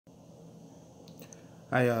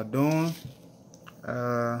How y'all doing?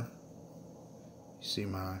 You see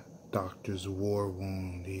my doctor's war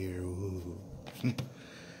wound here.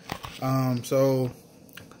 So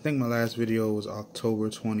I think my last video was October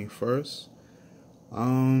 21st.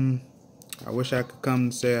 I wish I could come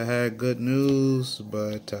and say I had good news,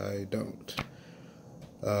 but I don't.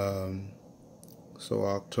 So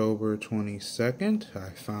October 22nd, I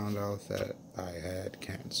found out that I had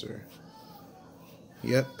cancer.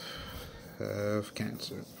 Yep, I have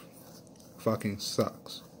cancer. Fucking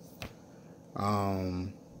sucks.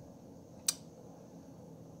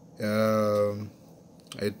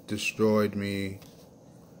 It destroyed me.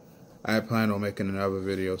 I had planned on making another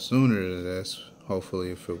video sooner than this, hopefully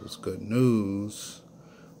if it was good news,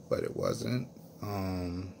 but it wasn't.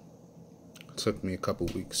 It took me a couple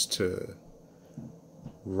weeks to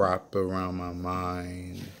wrap around my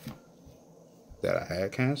mind that I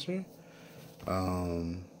had cancer.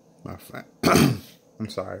 I'm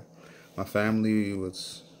sorry. My family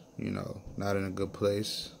was, not in a good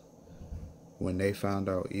place when they found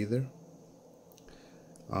out either.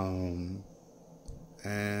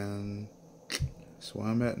 And that's where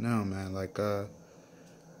I'm at now, man. Like, I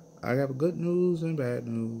got good news and bad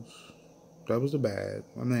news. That was the bad.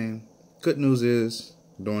 I mean, good news is,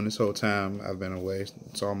 during this whole time I've been away,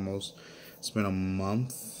 it's been a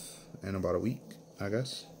month and about a week, I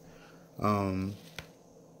guess.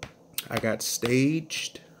 I got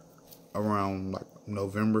staged around like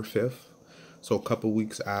November 5th. So a couple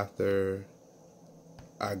weeks after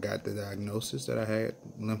I got the diagnosis that I had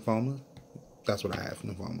lymphoma. That's what I have,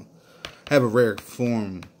 lymphoma. I have a rare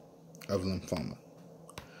form of lymphoma.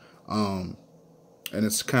 And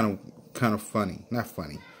it's kind of funny. Not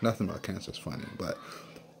funny. Nothing about cancer is funny, but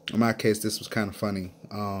in my case this was kind of funny.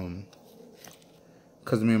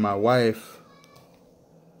 Cuz me and my wife,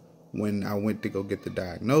 when I went to go get the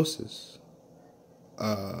diagnosis,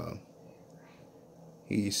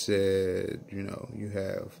 he said, you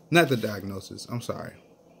have, not the diagnosis, I'm sorry.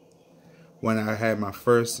 When I had my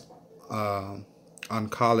first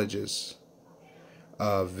oncologist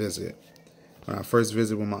visit, when I first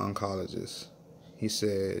visited with my oncologist, he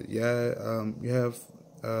said, yeah, you have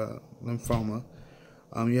lymphoma.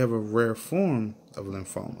 You have a rare form of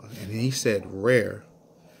lymphoma. And he said rare.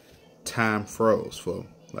 Time froze for,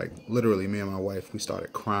 like, literally me and my wife, we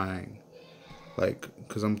started crying. Like,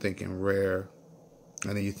 because I'm thinking rare,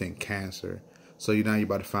 and then you think cancer. So you're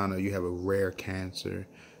about to find out you have a rare cancer.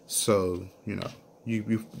 So,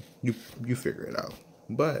 you figure it out.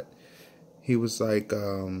 But he was like,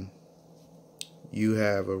 you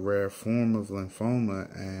have a rare form of lymphoma,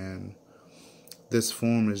 and this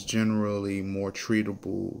form is generally more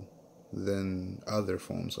treatable than other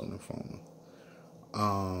forms of lymphoma.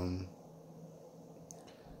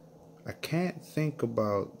 I can't think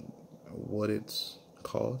about what it's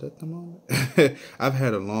called at the moment. I've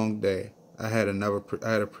had a long day. I had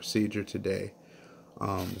a procedure today.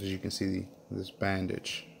 As you can see, this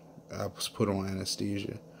bandage. I was put on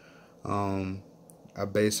anesthesia.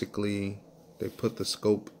 They put the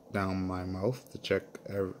scope down my mouth to check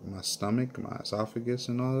my stomach, my esophagus,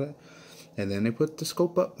 and all that. And then they put the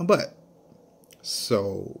scope up my butt.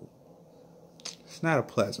 So it's not a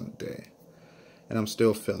pleasant day. And I'm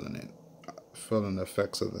still feeling it. Feeling the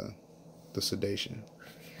effects of the sedation.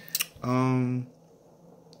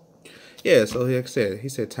 Yeah, so he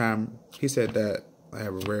said that I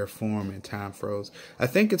have a rare form and time froze. I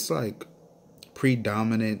think it's like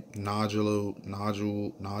predominant nodule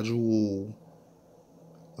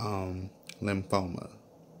lymphoma.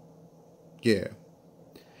 Yeah.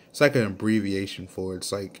 It's like an abbreviation for it.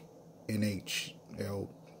 It's like NHL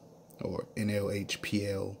or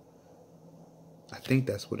NLHPL. I think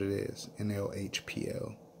that's what it is.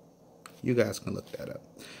 NLHPL. You guys can look that up.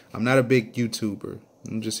 I'm not a big YouTuber.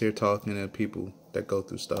 I'm just here talking to people that go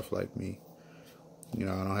through stuff like me. I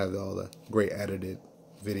don't have all the great edited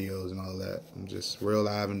videos and all that. I'm just real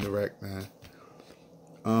live and direct, man.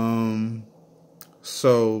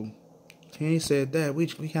 So he said that we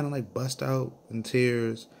kind of like bust out in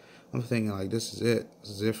tears. I'm thinking like, this is it.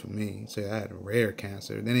 This is it for me. He said I had a rare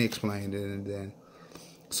cancer. Then he explained it, and then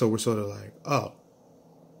so we're sort of like, oh,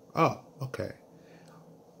 okay.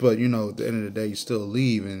 But at the end of the day, you still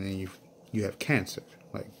leave, and then you have cancer.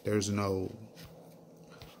 Like, there's no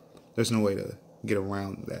way to get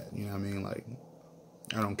around that. You know what I mean? Like,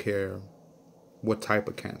 I don't care what type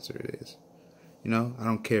of cancer it is. I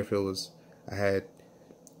don't care if I had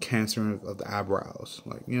cancer of the eyebrows.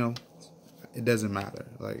 Like, it doesn't matter.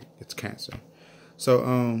 Like, it's cancer.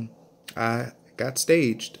 So, I got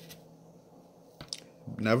staged.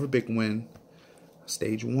 Another big win.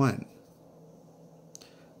 Stage 1.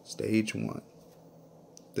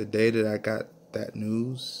 the day that I got that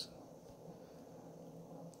news,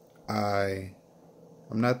 I'm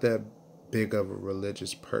not that big of a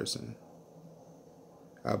religious person.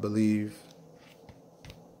 I believe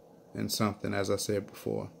in something, as I said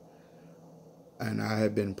before. And I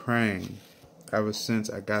had been praying ever since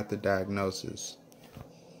I got the diagnosis.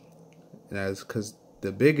 And that's because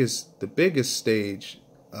the biggest stage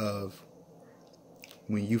of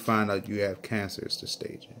when you find out you have cancer is the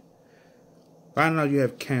staging. Finding out you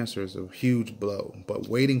have cancer is a huge blow, but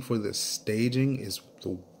waiting for the staging is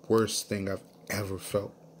the worst thing I've ever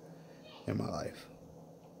felt in my life.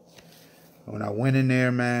 When I went in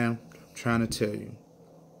there, man, I'm trying to tell you,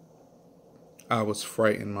 I was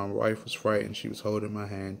frightened. My wife was frightened. She was holding my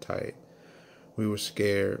hand tight. We were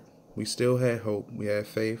scared. We still had hope. We had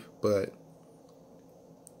faith, but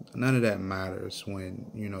none of that matters when,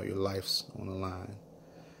 you know, your life's on the line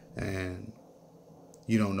and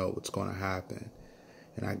you don't know what's going to happen.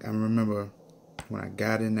 And I remember when I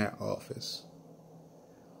got in that office,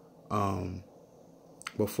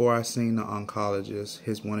 before I seen the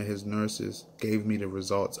oncologist, one of his nurses gave me the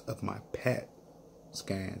results of my PET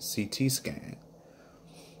scan, CT scan.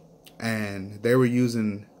 And they were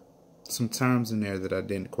using some terms in there that I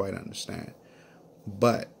didn't quite understand.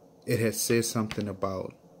 But it had said something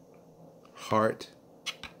about heart,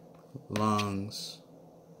 lungs,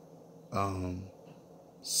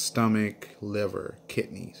 stomach, liver,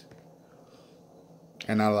 kidneys.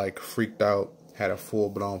 And I like freaked out, had a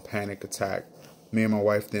full-blown panic attack. Me and my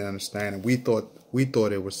wife didn't understand, and we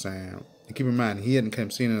thought it was Sam. And keep in mind, he hadn't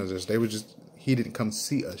come seeing us. He didn't come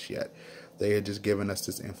see us yet. They had just given us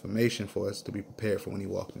this information for us to be prepared for when he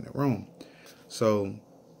walked in the room. So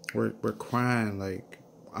we're crying, like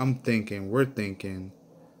we're thinking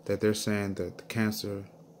that they're saying that the cancer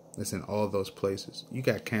is in all those places. You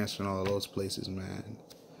got cancer in all those places, man.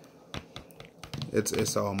 It's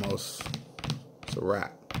a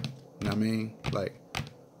wrap. You know what I mean? Like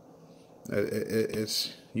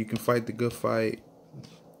it's you can fight the good fight,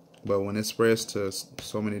 but when it spreads to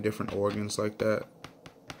so many different organs like that,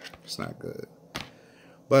 it's not good.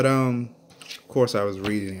 But of course I was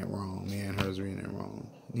reading it wrong. Me and her was reading it wrong.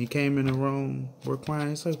 He came in the room, we're crying.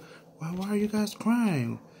 He's like, why are you guys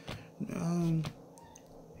crying? And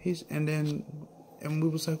we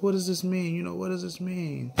was like, what does this mean? You know, what does this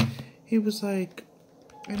mean? He was like,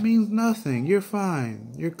 it means nothing. You're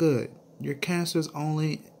fine. You're good. Your cancer's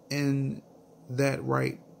only in that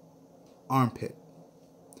right armpit.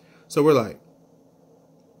 So we're like,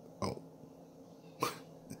 oh.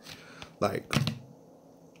 Like,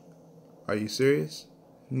 are you serious?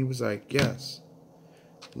 And he was like, yes.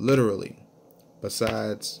 Literally.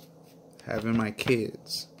 Besides having my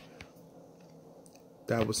kids,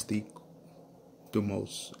 that was the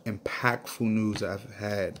most impactful news I've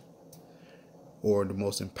had, or the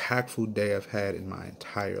most impactful day I've had in my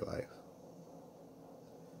entire life.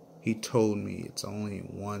 He told me it's only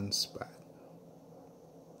in one spot.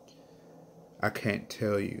 I can't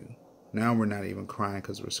tell you. Now we're not even crying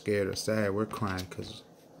because we're scared or sad. We're crying because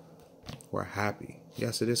we're happy.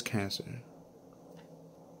 Yes, it is cancer,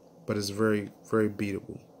 but it's very, very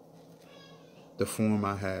beatable, the form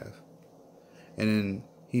I have. And then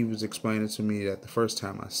he was explaining to me that the first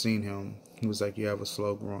time I seen him, he was like, you have a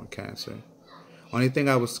slow growing cancer. Only thing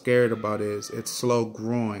I was scared about is it's slow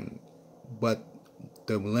growing, but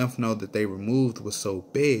the lymph node that they removed was so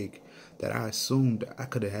big that I assumed I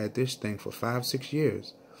could have had this thing for 5-6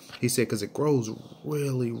 years. He said because it grows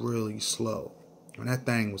really, really slow. And that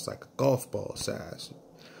thing was like a golf ball size.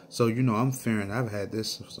 So, you know, I'm fearing I've had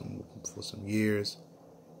this for some years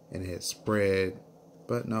and it had spread.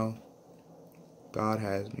 But no, God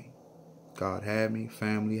has me. God had me.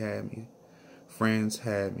 Family had me. Friends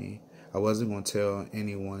had me. I wasn't going to tell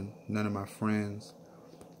anyone, none of my friends.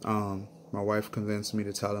 My wife convinced me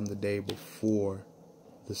to tell them the day before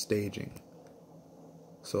the staging.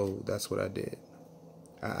 So that's what I did.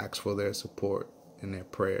 I asked for their support and their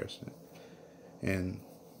prayers. And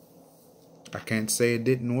I can't say it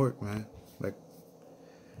didn't work, man. Like,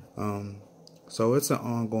 so it's an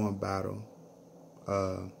ongoing battle.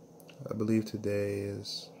 I believe today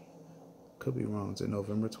is, could be wrong, is it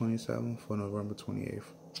November 27th or November 28th?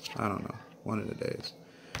 I don't know. One of the days.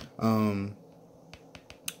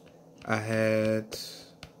 I had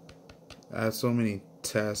so many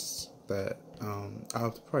tests that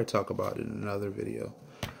I'll probably talk about it in another video,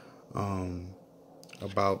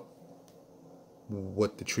 about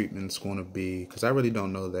what the treatment's going to be, because I really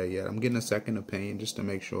don't know that yet. I'm getting a second opinion just to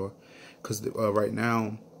make sure, because right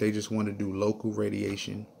now they just want to do local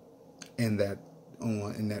radiation in that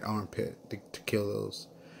armpit to kill those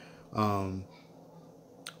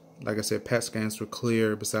like I said, PET scans were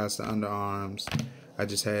clear besides the underarms. I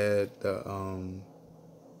just had the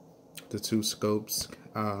 2 scopes.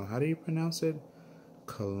 How do you pronounce it?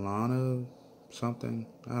 Kalana something?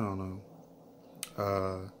 I don't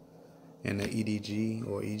know. And the EDG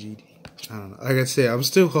or EGD. I don't know. Like I said, I'm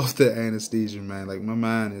still off the anesthesia, man. Like my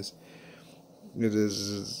mind is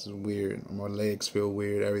weird. My legs feel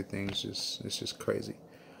weird. Everything's it's just crazy.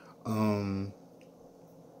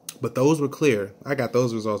 But those were clear. I got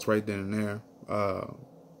those results right then and there.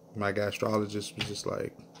 My gastrologist was just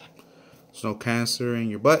like, there's no cancer in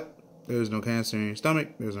your butt. There's no cancer in your stomach.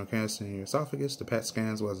 There's no cancer in your esophagus. The PET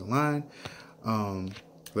scans wasn't lying.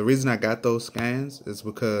 The reason I got those scans is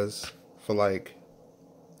because for like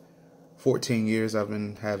 14 years I've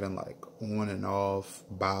been having like on and off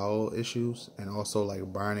bowel issues, and also like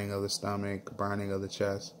burning of the stomach, burning of the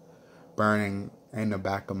chest, burning in the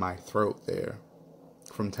back of my throat there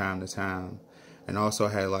from time to time, and also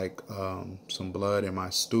had like some blood in my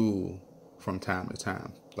stool from time to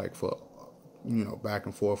time, like for, you know, back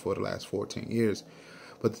and forth for the last 14 years.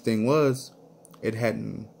 But the thing was, it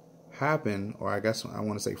hadn't happened, or I guess I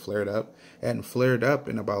want to say flared up. It hadn't flared up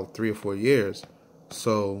in about 3 or 4 years.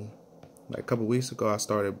 So like a couple weeks ago, I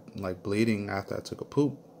started like bleeding after I took a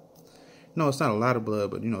poop. No, it's not a lot of blood,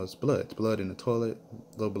 but you know, it's blood. It's blood in the toilet,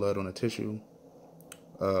 a little blood on the tissue.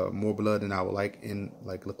 More blood than I would like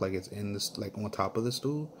look like it's in this, like on top of the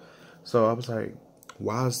stool. So I was like,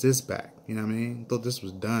 why is this back? You know what I mean? Thought this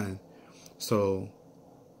was done. So,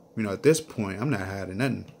 you know, at this point, I'm not hiding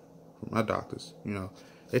nothing from my doctors. You know,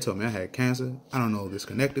 they told me I had cancer. I don't know if it's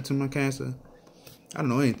connected to my cancer. I don't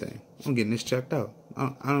know anything. I'm getting this checked out.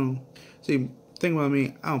 I don't see. Thing about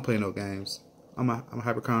me, I don't play no games. I'm a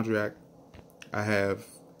hypochondriac. I have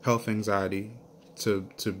health anxiety to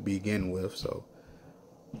begin with. So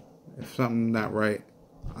if something's not right,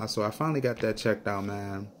 so I finally got that checked out,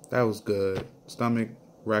 man. That was good. Stomach,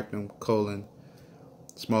 rectum, colon,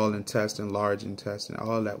 small intestine, large intestine,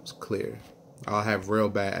 all that was clear. I'll have real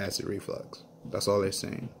bad acid reflux. That's all they're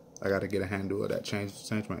saying. I got to get a handle of that. Change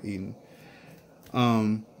my eating.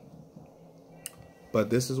 But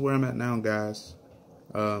this is where I'm at now, guys.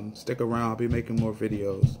 Stick around. I'll be making more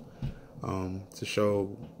videos to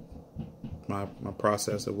show my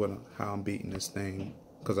process of how I'm beating this thing.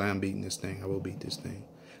 Because I am beating this thing. I will beat this thing.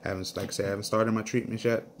 Like I said, I haven't started my treatments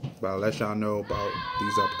yet. But I'll let y'all know about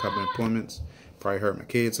these upcoming appointments. Probably heard my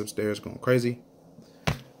kids upstairs going crazy.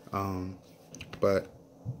 But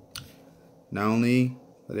not only,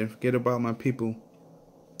 I didn't forget about my people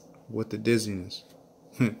with the dizziness.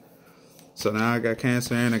 So now I got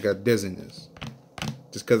cancer and I got dizziness.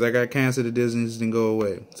 Just because I got cancer, the dizziness didn't go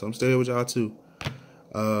away. So I'm still here with y'all too.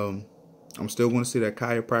 I'm still going to see that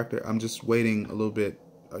chiropractor. I'm just waiting a little bit.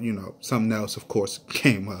 You know, something else, of course,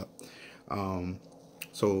 came up.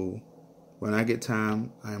 So when I get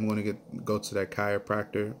time, I am going to go to that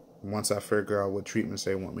chiropractor once I figure out what treatments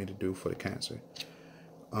they want me to do for the cancer.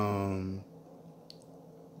 And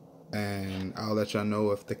I'll let y'all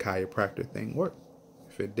know if the chiropractor thing worked.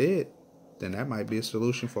 If it did, then that might be a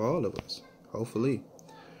solution for all of us, hopefully.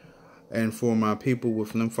 And for my people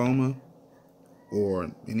with lymphoma or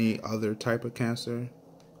any other type of cancer,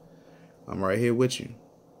 I'm right here with you.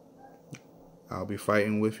 I'll be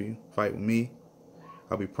fighting with you. Fight with me.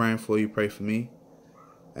 I'll be praying for you. Pray for me.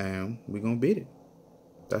 And we're going to beat it.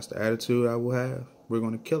 That's the attitude I will have. We're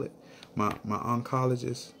going to kill it. My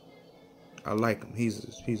oncologist, I like him. He's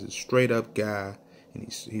a straight up guy, and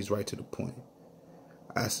he's right to the point.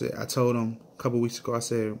 I told him a couple weeks ago, I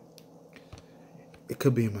said, it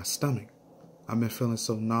could be in my stomach. I've been feeling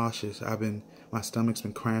so nauseous. My stomach's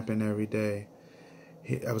been cramping every day.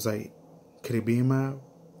 I was like, could it be in my,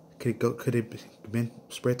 could it been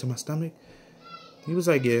spread to my stomach? He was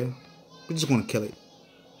like, yeah, we just want to kill it.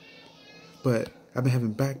 But I've been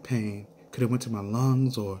having back pain. Could it went to my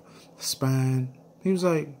lungs or spine? He was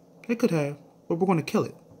like, it could have, but we're going to kill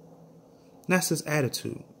it. And that's his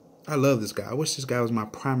attitude. I love this guy. I wish this guy was my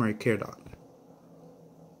primary care doctor.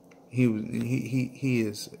 He's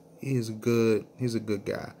a good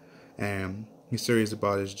guy, and he's serious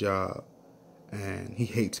about his job, and he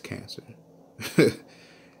hates cancer.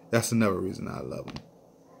 That's another reason I love him.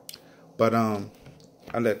 But I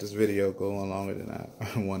let this video go on longer than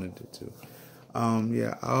I wanted it to.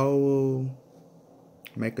 Yeah, I will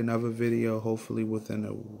make another video hopefully within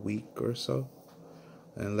a week or so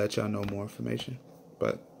and let y'all know more information.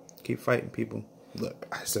 But keep fighting, people. Look,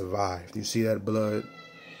 I survived. You see that blood?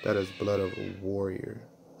 That is blood of a warrior.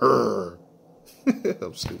 I'm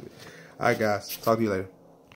stupid. Alright, guys. Talk to you later.